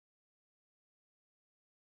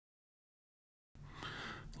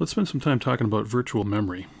Let's spend some time talking about virtual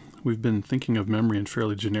memory. We've been thinking of memory in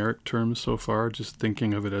fairly generic terms so far, just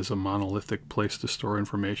thinking of it as a monolithic place to store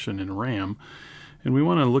information in RAM. And we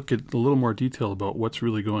want to look at a little more detail about what's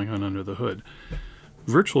really going on under the hood.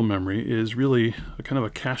 Virtual memory is really a kind of a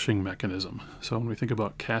caching mechanism. So when we think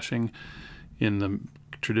about caching in the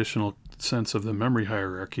traditional sense of the memory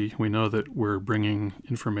hierarchy, we know that we're bringing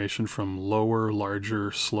information from lower,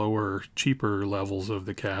 larger, slower, cheaper levels of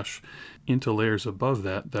the cache into layers above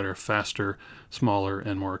that that are faster, smaller,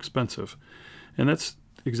 and more expensive. And that's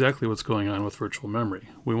exactly what's going on with virtual memory.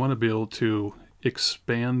 We want to be able to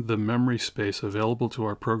expand the memory space available to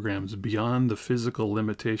our programs beyond the physical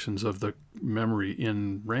limitations of the memory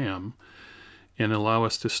in RAM and allow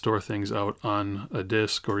us to store things out on a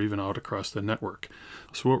disk or even out across the network.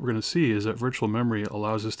 So what we're going to see is that virtual memory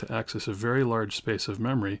allows us to access a very large space of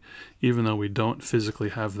memory, even though we don't physically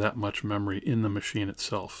have that much memory in the machine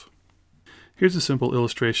itself. Here's a simple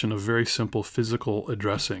illustration of very simple physical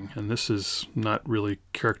addressing, and this is not really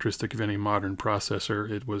characteristic of any modern processor.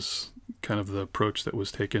 It was kind of the approach that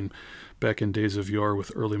was taken back in days of yore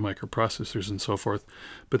with early microprocessors and so forth.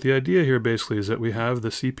 But the idea here basically is that we have the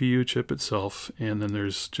CPU chip itself, and then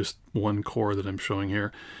there's just one core that I'm showing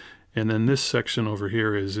here. And then this section over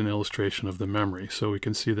here is an illustration of the memory. So we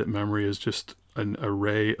can see that memory is just an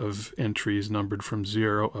array of entries numbered from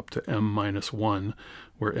 0 up to m-1,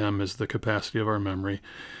 where m is the capacity of our memory.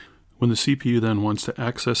 When the CPU then wants to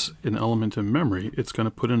access an element in memory, it's going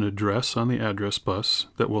to put an address on the address bus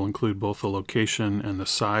that will include both the location and the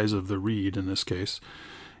size of the read in this case.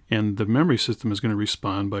 And the memory system is going to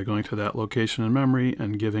respond by going to that location in memory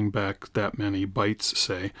and giving back that many bytes,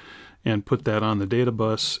 say, and put that on the data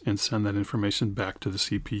bus and send that information back to the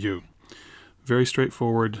CPU. Very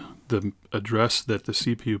straightforward. The address that the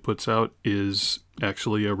CPU puts out is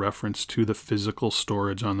actually a reference to the physical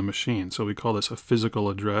storage on the machine. So we call this a physical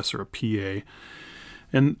address or a PA.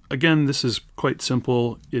 And again, this is quite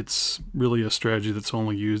simple. It's really a strategy that's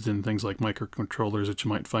only used in things like microcontrollers that you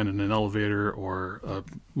might find in an elevator or a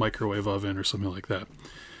microwave oven or something like that.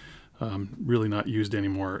 Really not used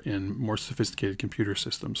anymore in more sophisticated computer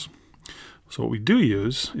systems. So what we do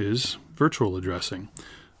use is virtual addressing.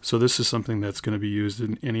 So this is something that's going to be used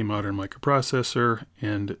in any modern microprocessor,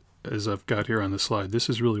 and as I've got here on the slide, this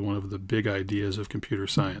is really one of the big ideas of computer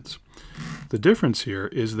science. The difference here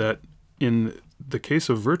is that in the case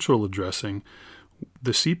of virtual addressing,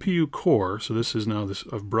 the CPU core, so this is now this,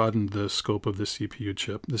 I've broadened the scope of the CPU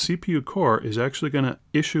chip, the CPU core is actually going to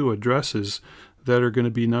issue addresses that are going to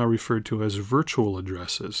be now referred to as virtual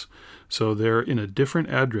addresses. So they're in a different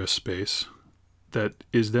address space that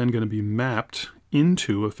is then going to be mapped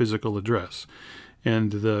into a physical address.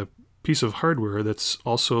 And the piece of hardware that's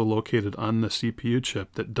also located on the CPU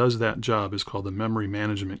chip that does that job is called the memory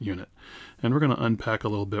management unit. And we're going to unpack a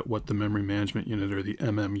little bit what the memory management unit, or the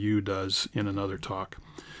MMU, does in another talk.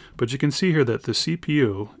 But you can see here that the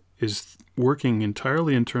CPU is working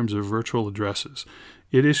entirely in terms of virtual addresses.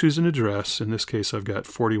 It issues an address. In this case, I've got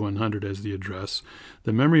 4100 as the address.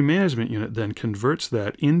 The memory management unit then converts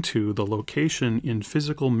that into the location in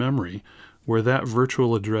physical memory where that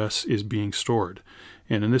virtual address is being stored.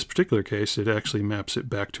 And in this particular case, it actually maps it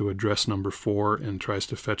back to address number 4 and tries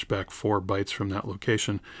to fetch back 4 bytes from that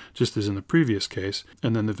location, just as in the previous case,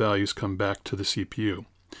 and then the values come back to the CPU.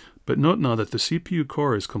 But note now that the CPU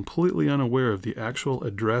core is completely unaware of the actual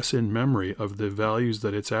address in memory of the values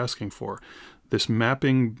that it's asking for. This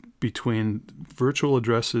mapping between virtual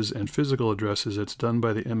addresses and physical addresses that's done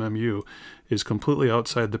by the MMU is completely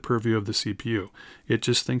outside the purview of the CPU. It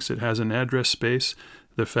just thinks it has an address space.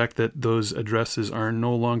 The fact that those addresses are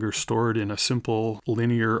no longer stored in a simple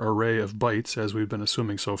linear array of bytes, as we've been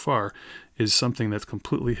assuming so far, is something that's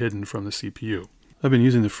completely hidden from the CPU. I've been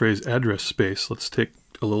using the phrase address space. Let's take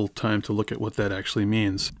a little time to look at what that actually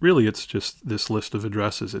means. Really, it's just this list of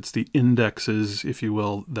addresses. It's the indexes, if you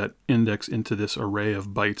will, that index into this array of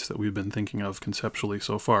bytes that we've been thinking of conceptually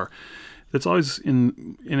so far. It's always,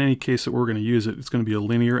 in any case that we're going to use it, it's going to be a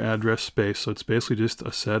linear address space. So it's basically just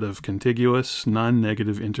a set of contiguous,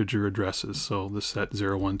 non-negative integer addresses. So the set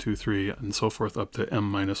 0, 1, 2, 3, and so forth up to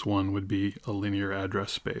m-1 would be a linear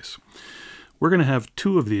address space. We're going to have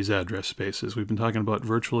 2 of these address spaces. We've been talking about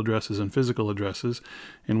virtual addresses and physical addresses,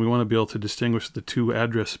 and we want to be able to distinguish the 2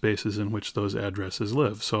 address spaces in which those addresses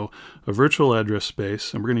live. So a virtual address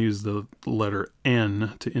space, and we're going to use the letter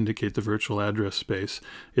N to indicate the virtual address space.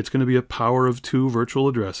 It's going to be a power of 2 virtual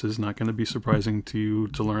addresses, not going to be surprising to you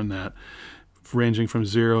to learn that. ranging from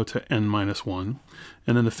 0 to n minus 1.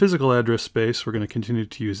 And then the physical address space, we're going to continue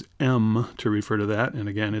to use m to refer to that. And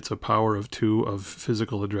again, it's a power of 2 of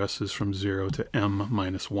physical addresses from 0 to m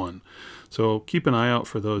minus 1. So keep an eye out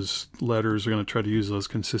for those letters. We're going to try to use those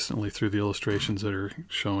consistently through the illustrations that are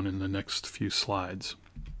shown in the next few slides.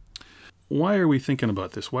 Why are we thinking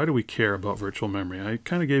about this? Why do we care about virtual memory? I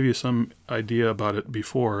kind of gave you some idea about it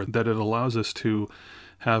before, that it allows us to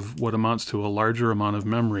have what amounts to a larger amount of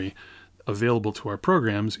memory available to our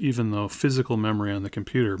programs, even though physical memory on the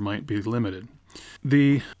computer might be limited.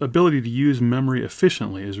 The ability to use memory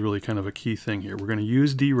efficiently is really kind of a key thing here. We're going to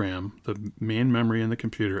use DRAM, the main memory in the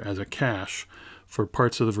computer, as a cache for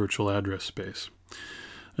parts of the virtual address space.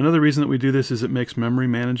 Another reason that we do this is it makes memory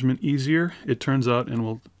management easier. It turns out, and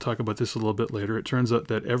we'll talk about this a little bit later, it turns out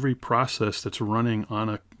that every process that's running on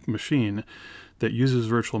a machine that uses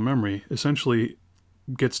virtual memory essentially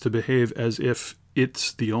gets to behave as if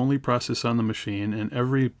it's the only process on the machine, and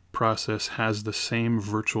every process has the same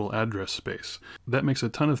virtual address space. That makes a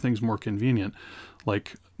ton of things more convenient,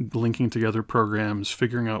 like linking together programs,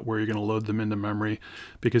 figuring out where you're going to load them into memory.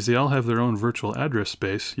 Because they all have their own virtual address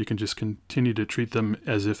space, you can just continue to treat them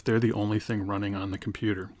as if they're the only thing running on the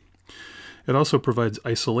computer. It also provides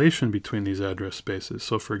isolation between these address spaces.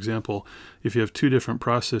 So for example, if you have two different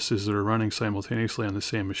processes that are running simultaneously on the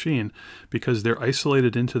same machine, because they're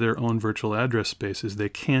isolated into their own virtual address spaces, they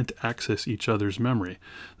can't access each other's memory.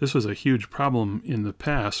 This was a huge problem in the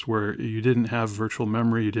past where you didn't have virtual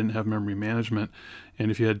memory, you didn't have memory management, and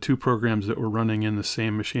if you had two programs that were running in the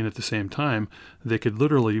same machine at the same time, they could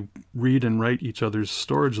literally read and write each other's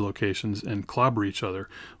storage locations and clobber each other.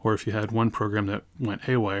 Or if you had one program that went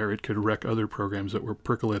haywire, it could wreck other programs that were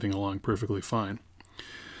percolating along perfectly fine.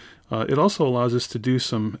 It also allows us to do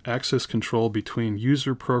some access control between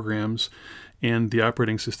user programs and the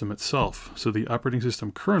operating system itself. So the operating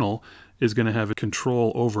system kernel is going to have a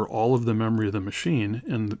control over all of the memory of the machine,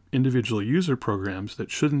 and the individual user programs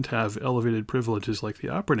that shouldn't have elevated privileges like the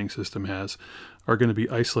operating system has are going to be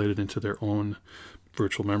isolated into their own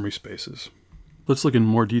virtual memory spaces. Let's look in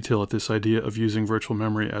more detail at this idea of using virtual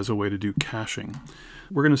memory as a way to do caching.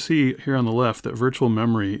 We're going to see here on the left that virtual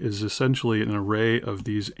memory is essentially an array of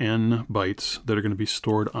these n bytes that are going to be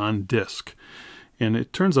stored on disk. And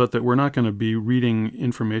it turns out that we're not going to be reading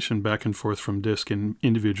information back and forth from disk in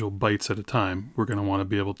individual bytes at a time. We're going to want to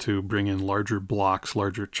be able to bring in larger blocks,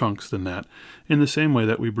 larger chunks than that, in the same way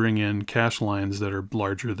that we bring in cache lines that are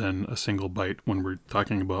larger than a single byte when we're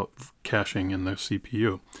talking about caching in the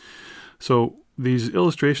CPU. So these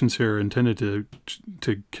illustrations here are intended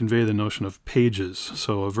to convey the notion of pages.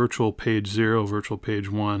 So a virtual page 0, virtual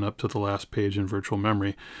page 1, up to the last page in virtual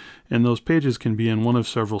memory. And those pages can be in one of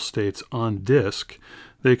several states on disk.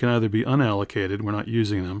 They can either be unallocated, we're not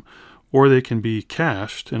using them, or they can be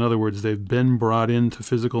cached. In other words, they've been brought into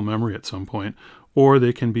physical memory at some point, or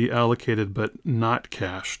they can be allocated but not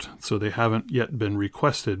cached. So they haven't yet been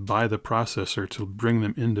requested by the processor to bring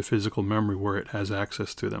them into physical memory where it has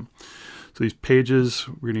access to them. So these pages,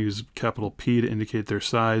 we're going to use capital P to indicate their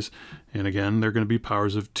size, and again, they're going to be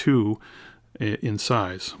powers of 2 in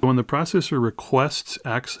size. When the processor requests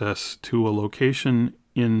access to a location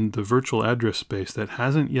in the virtual address space that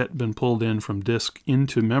hasn't yet been pulled in from disk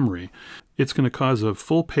into memory, it's going to cause a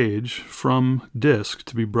full page from disk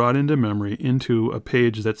to be brought into memory into a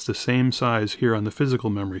page that's the same size here on the physical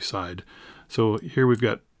memory side. So here we've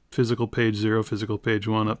got physical page 0, physical page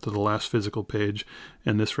 1, up to the last physical page,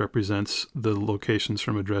 and this represents the locations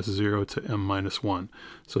from address 0 to m-1.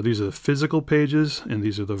 So these are the physical pages, and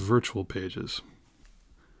these are the virtual pages.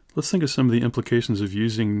 Let's think of some of the implications of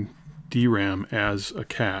using DRAM as a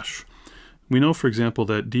cache. We know, for example,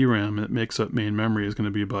 that DRAM that makes up main memory is going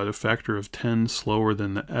to be about a factor of 10 slower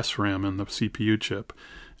than the SRAM in the CPU chip,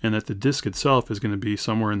 and that the disk itself is going to be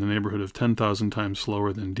somewhere in the neighborhood of 10,000 times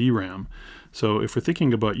slower than DRAM. So if we're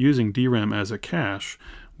thinking about using DRAM as a cache,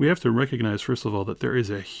 we have to recognize, first of all, that there is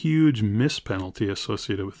a huge miss penalty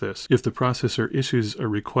associated with this. If the processor issues a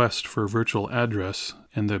request for a virtual address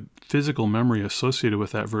and the physical memory associated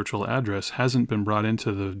with that virtual address hasn't been brought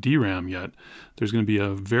into the DRAM yet, there's going to be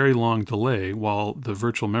a very long delay while the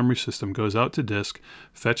virtual memory system goes out to disk,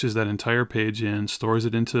 fetches that entire page in, stores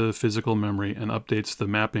it into physical memory, and updates the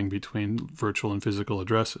mapping between virtual and physical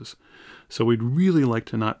addresses. So we'd really like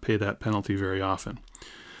to not pay that penalty very often.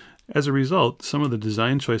 As a result, some of the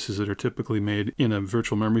design choices that are typically made in a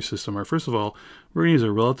virtual memory system are, first of all, we're going to use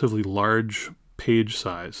a relatively large page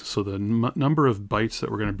size. So the number of bytes that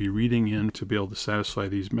we're going to be reading in to be able to satisfy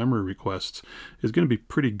these memory requests is going to be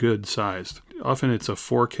pretty good sized. Often it's a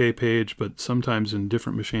 4K page, but sometimes in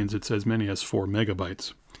different machines it's as many as 4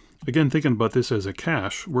 megabytes. Again, thinking about this as a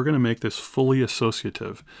cache, we're going to make this fully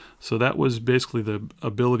associative. So that was basically the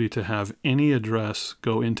ability to have any address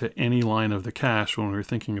go into any line of the cache when we were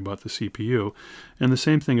thinking about the CPU. And the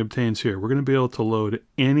same thing obtains here. We're going to be able to load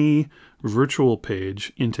any virtual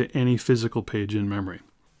page into any physical page in memory.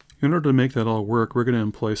 In order to make that all work, we're going to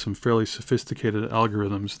employ some fairly sophisticated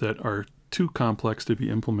algorithms that are too complex to be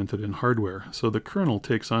implemented in hardware. So the kernel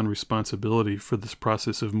takes on responsibility for this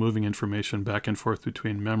process of moving information back and forth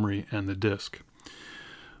between memory and the disk.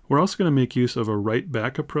 We're also going to make use of a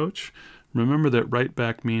write-back approach. Remember that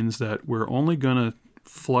write-back means that we're only going to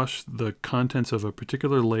flush the contents of a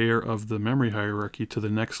particular layer of the memory hierarchy to the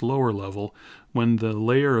next lower level when the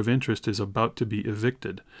layer of interest is about to be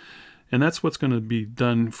evicted. And that's what's going to be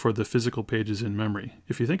done for the physical pages in memory.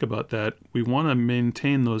 If you think about that, we want to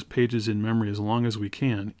maintain those pages in memory as long as we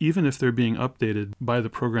can, even if they're being updated by the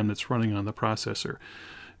program that's running on the processor.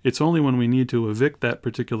 It's only when we need to evict that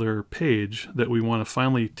particular page that we want to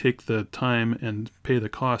finally take the time and pay the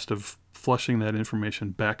cost of flushing that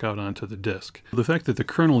information back out onto the disk. The fact that the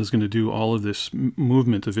kernel is going to do all of this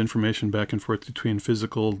movement of information back and forth between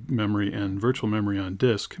physical memory and virtual memory on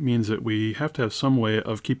disk means that we have to have some way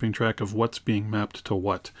of keeping track of what's being mapped to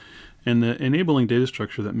what. And the enabling data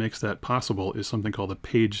structure that makes that possible is something called a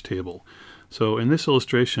page table. So in this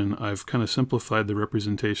illustration, I've kind of simplified the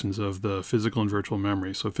representations of the physical and virtual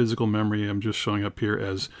memory. So physical memory, I'm just showing up here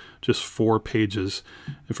as just 4 pages.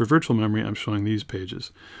 And for virtual memory, I'm showing these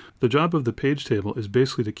pages. The job of the page table is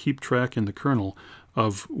basically to keep track in the kernel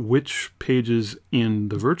of which pages in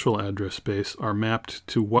the virtual address space are mapped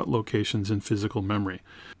to what locations in physical memory.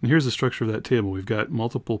 And here's the structure of that table. We've got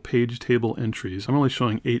multiple page table entries. I'm only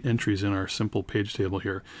showing 8 entries in our simple page table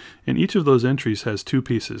here. And each of those entries has 2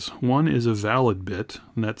 pieces. One is a valid bit,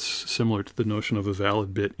 and that's similar to the notion of a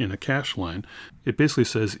valid bit in a cache line. It basically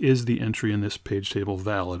says, is the entry in this page table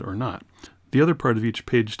valid or not? The other part of each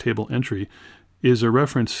page table entry is a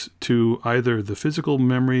reference to either the physical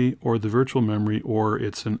memory or the virtual memory, or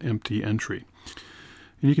it's an empty entry.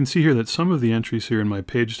 And you can see here that some of the entries here in my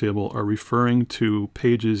page table are referring to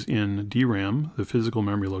pages in DRAM, the physical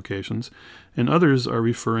memory locations, and others are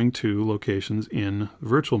referring to locations in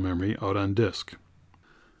virtual memory out on disk.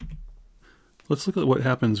 Let's look at what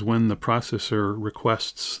happens when the processor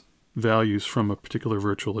requests values from a particular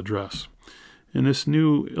virtual address. In this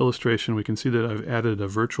new illustration, we can see that I've added a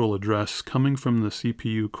virtual address coming from the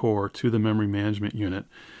CPU core to the memory management unit.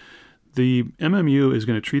 The MMU is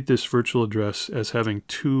going to treat this virtual address as having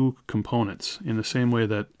 2 components in the same way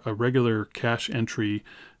that a regular cache entry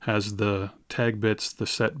has the tag bits, the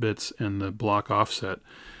set bits, and the block offset.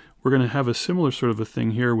 We're going to have a similar sort of a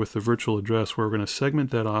thing here with the virtual address, where we're going to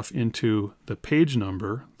segment that off into the page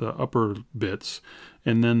number, the upper bits,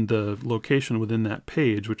 and then the location within that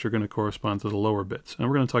page, which are going to correspond to the lower bits. And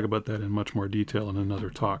we're going to talk about that in much more detail in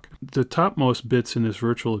another talk. The topmost bits in this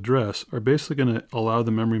virtual address are basically going to allow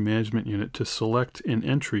the memory management unit to select an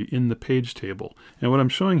entry in the page table. And what I'm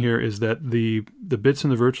showing here is that the bits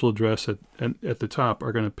in the virtual address at the top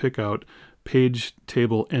are going to pick out page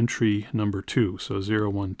table entry number 2, so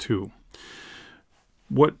 012.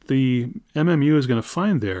 What the MMU is going to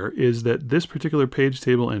find there is that this particular page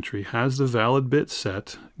table entry has the valid bit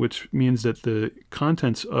set, which means that the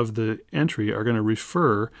contents of the entry are going to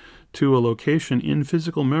refer to a location in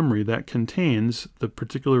physical memory that contains the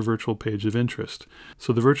particular virtual page of interest.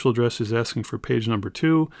 So the virtual address is asking for page number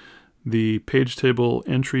 2. The page table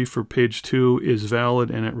entry for page 2 is valid,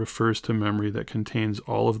 and it refers to memory that contains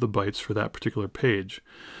all of the bytes for that particular page.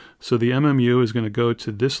 So the MMU is going to go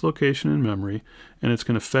to this location in memory, and it's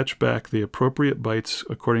going to fetch back the appropriate bytes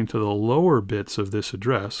according to the lower bits of this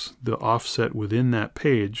address, the offset within that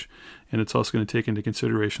page, and it's also going to take into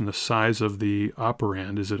consideration the size of the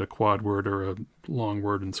operand. Is it a quad word or a long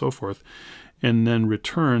word, and so forth, and then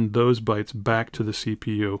return those bytes back to the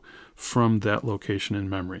CPU from that location in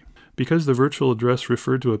memory. Because the virtual address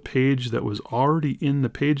referred to a page that was already in the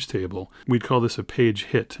page table, we'd call this a page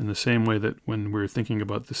hit, in the same way that when we were thinking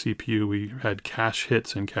about the CPU, we had cache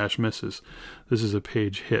hits and cache misses. This is a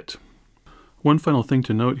page hit. One final thing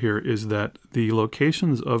to note here is that the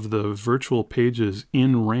locations of the virtual pages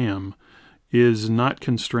in RAM is not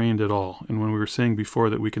constrained at all. And when we were saying before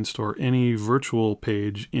that we can store any virtual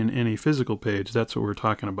page in any physical page, that's what we're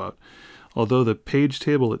talking about. Although the page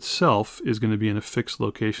table itself is going to be in a fixed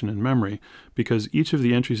location in memory, because each of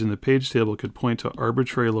the entries in the page table could point to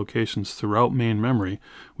arbitrary locations throughout main memory,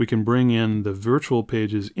 we can bring in the virtual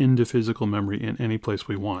pages into physical memory in any place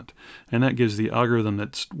we want. And that gives the algorithm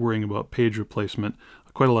that's worrying about page replacement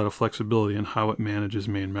quite a lot of flexibility in how it manages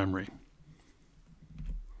main memory.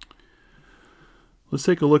 Let's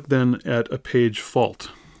take a look then at a page fault.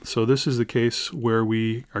 So this is the case where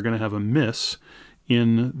we are going to have a miss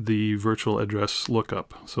in the virtual address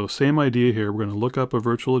lookup. So same idea here. We're going to look up a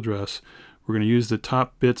virtual address. We're going to use the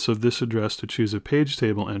top bits of this address to choose a page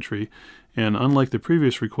table entry. And unlike the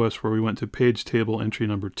previous request where we went to page table entry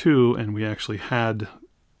number 2 and we actually had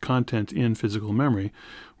content in physical memory,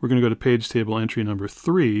 we're going to go to page table entry number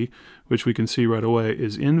 3, which we can see right away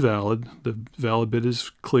is invalid. The valid bit is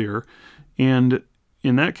clear. And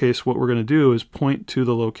in that case, what we're going to do is point to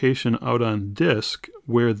the location out on disk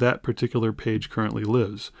where that particular page currently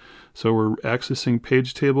lives. So we're accessing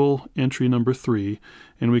page table entry number 3,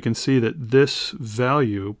 and we can see that this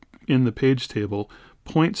value in the page table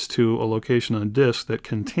points to a location on disk that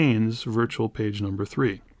contains virtual page number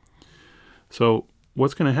 3. So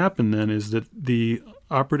what's going to happen then is that the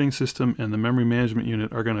operating system and the memory management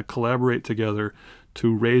unit are going to collaborate together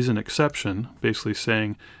to raise an exception, basically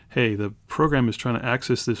saying, hey, the program is trying to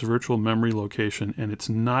access this virtual memory location and it's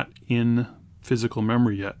not in physical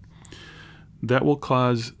memory yet. That will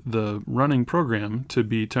cause the running program to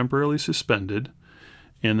be temporarily suspended,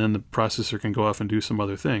 and then the processor can go off and do some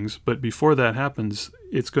other things. But before that happens,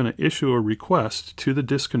 it's going to issue a request to the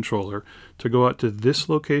disk controller to go out to this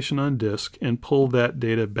location on disk and pull that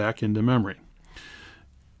data back into memory.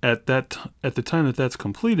 At the time that that's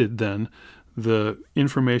completed, then the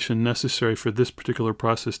information necessary for this particular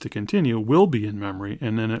process to continue will be in memory,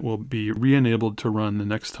 and then it will be re-enabled to run the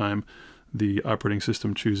next time the operating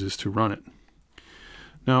system chooses to run it.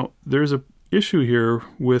 Now, there's an issue here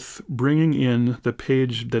with bringing in the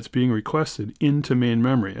page that's being requested into main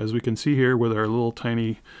memory. As we can see here with our little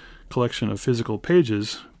tiny collection of physical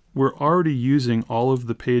pages, we're already using all of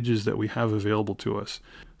the pages that we have available to us.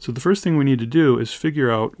 So the first thing we need to do is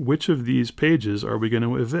figure out which of these pages are we going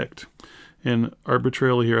to evict. And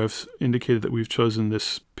arbitrarily here I've indicated that we've chosen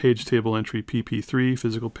this page table entry PP3,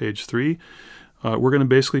 physical page 3. We're going to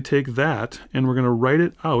basically take that and we're going to write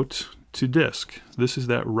it out to disk. This is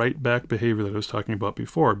that write back behavior that I was talking about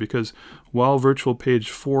before, because while virtual page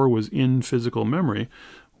 4 was in physical memory,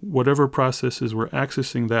 whatever processes were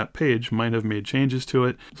accessing that page might have made changes to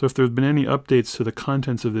it. So if there have been any updates to the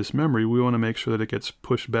contents of this memory, we want to make sure that it gets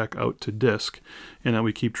pushed back out to disk and that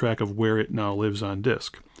we keep track of where it now lives on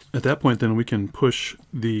disk. At that point, then, we can push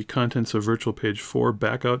the contents of virtual page 4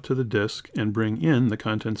 back out to the disk and bring in the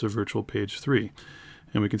contents of virtual page 3.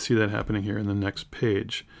 And we can see that happening here in the next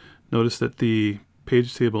page. Notice that the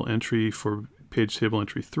page table entry for page table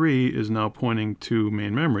entry 3 is now pointing to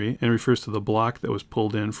main memory and refers to the block that was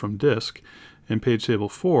pulled in from disk. And page table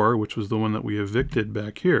 4, which was the one that we evicted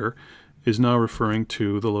back here, is now referring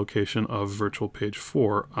to the location of virtual page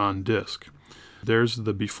 4 on disk. There's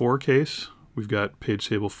the before case. We've got page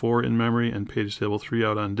table 4 in memory and page table 3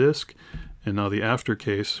 out on disk. And now the after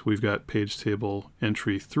case, we've got page table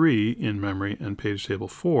entry 3 in memory and page table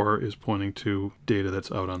 4 is pointing to data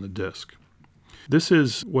that's out on the disk. This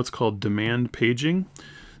is what's called demand paging.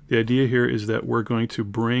 The idea here is that we're going to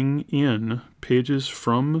bring in pages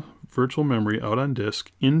from virtual memory out on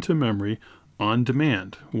disk into memory on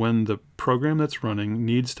demand when the program that's running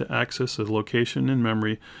needs to access a location in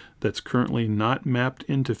memory that's currently not mapped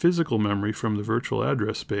into physical memory from the virtual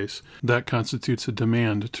address space. That constitutes a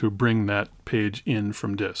demand to bring that page in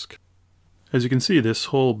from disk. As you can see, this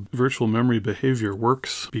whole virtual memory behavior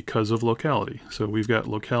works because of locality. So we've got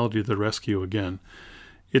locality to the rescue again.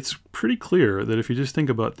 It's pretty clear that if you just think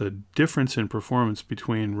about the difference in performance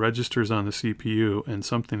between registers on the CPU and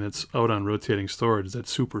something that's out on rotating storage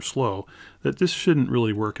that's super slow, that this shouldn't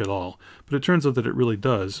really work at all. But it turns out that it really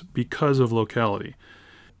does because of locality.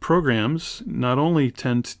 Programs not only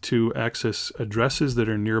tend to access addresses that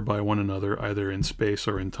are nearby one another, either in space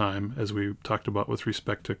or in time, as we talked about with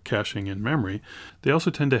respect to caching in memory, they also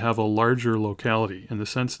tend to have a larger locality in the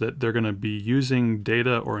sense that they're going to be using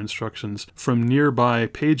data or instructions from nearby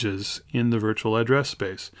pages in the virtual address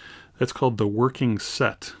space. That's called the working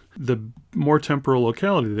set. The more temporal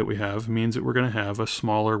locality that we have means that we're going to have a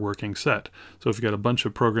smaller working set. So if you've got a bunch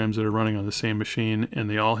of programs that are running on the same machine and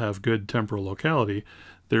they all have good temporal locality,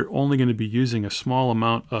 they're only going to be using a small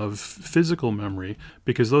amount of physical memory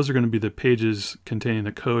because those are going to be the pages containing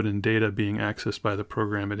the code and data being accessed by the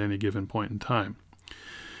program at any given point in time.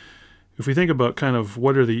 If we think about kind of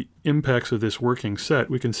what are the impacts of this working set,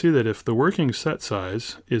 we can see that if the working set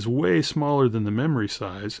size is way smaller than the memory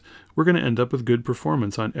size, we're going to end up with good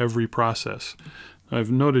performance on every process.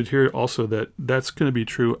 I've noted here also that that's going to be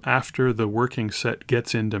true after the working set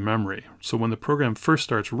gets into memory. So when the program first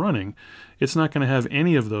starts running, it's not going to have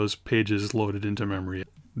any of those pages loaded into memory.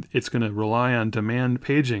 it's going to rely on demand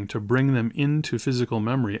paging to bring them into physical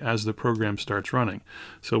memory as the program starts running.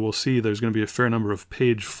 So we'll see there's going to be a fair number of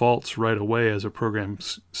page faults right away as a program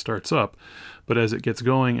starts up, but as it gets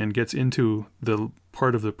going and gets into the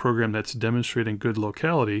part of the program that's demonstrating good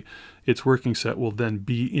locality, its working set will then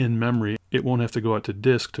be in memory. It won't have to go out to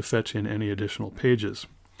disk to fetch in any additional pages.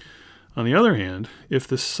 On the other hand, if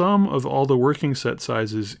the sum of all the working set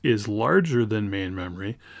sizes is larger than main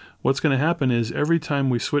memory, what's going to happen is every time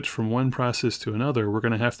we switch from one process to another, we're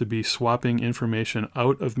going to have to be swapping information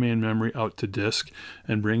out of main memory out to disk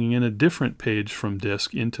and bringing in a different page from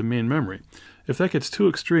disk into main memory. If that gets too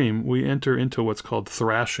extreme, we enter into what's called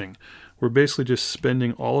thrashing. We're basically just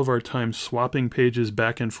spending all of our time swapping pages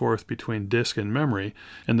back and forth between disk and memory,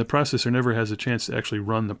 and the processor never has a chance to actually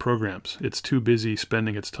run the programs. It's too busy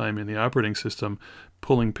spending its time in the operating system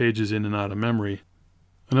pulling pages in and out of memory.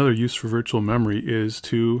 Another use for virtual memory is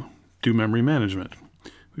to do memory management.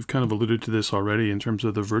 We've kind of alluded to this already in terms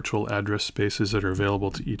of the virtual address spaces that are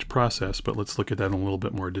available to each process, but let's look at that in a little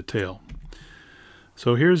bit more detail.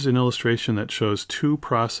 So here's an illustration that shows two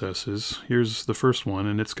processes. Here's the first one,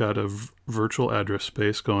 and it's got a virtual address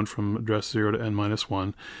space going from address 0 to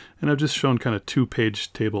n-1, and I've just shown kind of two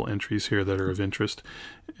page table entries here that are of interest,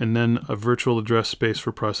 and then a virtual address space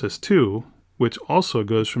for process 2, which also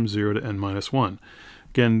goes from 0 to n-1.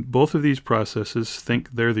 Again, both of these processes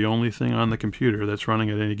think they're the only thing on the computer that's running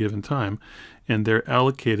at any given time, and they're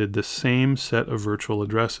allocated the same set of virtual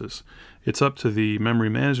addresses. It's up to the memory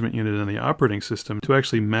management unit in the operating system to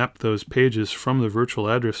actually map those pages from the virtual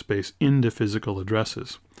address space into physical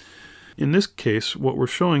addresses. In this case, what we're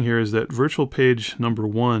showing here is that virtual page number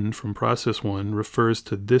 1 from process 1 refers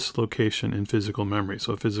to this location in physical memory,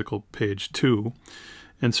 so physical page 2.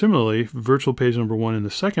 And similarly, virtual page number 1 in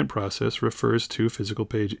the second process refers to physical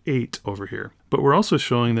page 8 over here. But we're also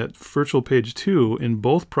showing that virtual page 2 in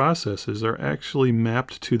both processes are actually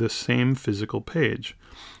mapped to the same physical page.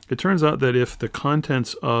 It turns out that if the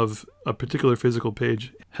contents of a particular physical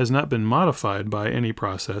page has not been modified by any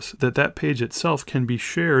process, that page itself can be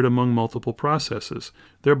shared among multiple processes,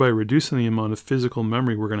 thereby reducing the amount of physical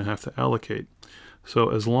memory we're going to have to allocate. So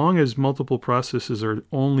as long as multiple processes are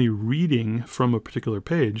only reading from a particular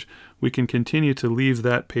page, we can continue to leave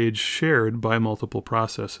that page shared by multiple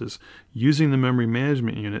processes, using the memory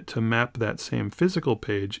management unit to map that same physical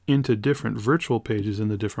page into different virtual pages in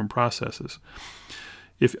the different processes.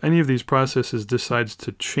 If any of these processes decides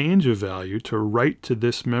to change a value to write to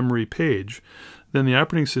this memory page, then the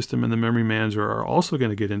operating system and the memory manager are also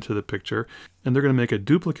going to get into the picture, and they're going to make a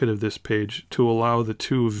duplicate of this page to allow the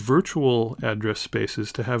two virtual address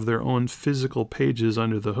spaces to have their own physical pages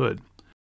under the hood.